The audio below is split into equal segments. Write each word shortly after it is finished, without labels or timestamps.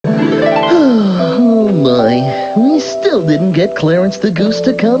My, we still didn't get Clarance the Goose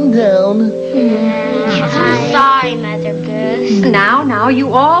to come down. I'm sorry, Mother Goose. Now,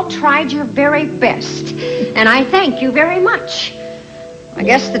 you all tried your very best, and I thank you very much. I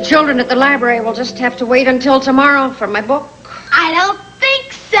guess the children at the library will just have to wait until tomorrow for my book. I don't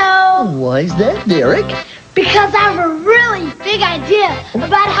think so. Why's that, Derek? Because I have a really big idea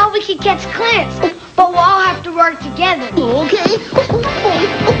about how we can catch Clarence, but we'll all have to work together. Okay.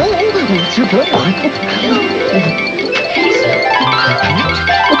 What's your plan?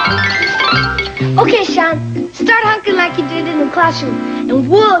 Okay, Sean, start honking like you did in the classroom, and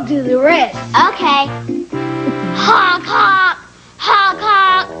we'll do the rest. Okay. Honk, honk, honk,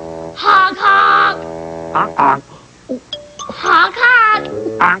 honk, honk, honk. Honk, honk. Honk, honk.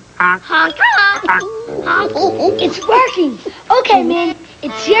 Honk, honk. Honk, honk. Honk. It's working. Okay, man,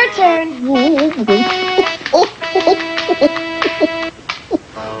 it's your turn.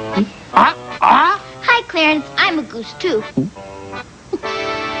 Hi, Clarence. I'm a goose, too.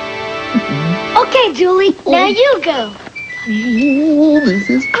 Okay, Julie, now you go. Oh, this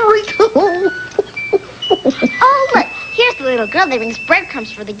is great. Oh, look, here's the little girl that brings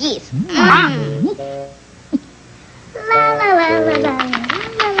breadcrumbs for the geese. La, la, la, la, la, la, la.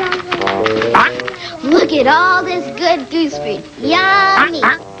 Look at all this good goose food. Yummy.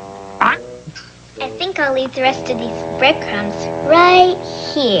 I think I'll leave the rest of these breadcrumbs right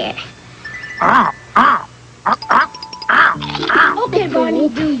here. Okay, Barney,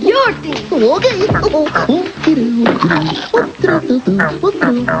 do your thing. Okay.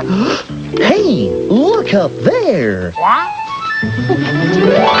 Hey, look up there. What?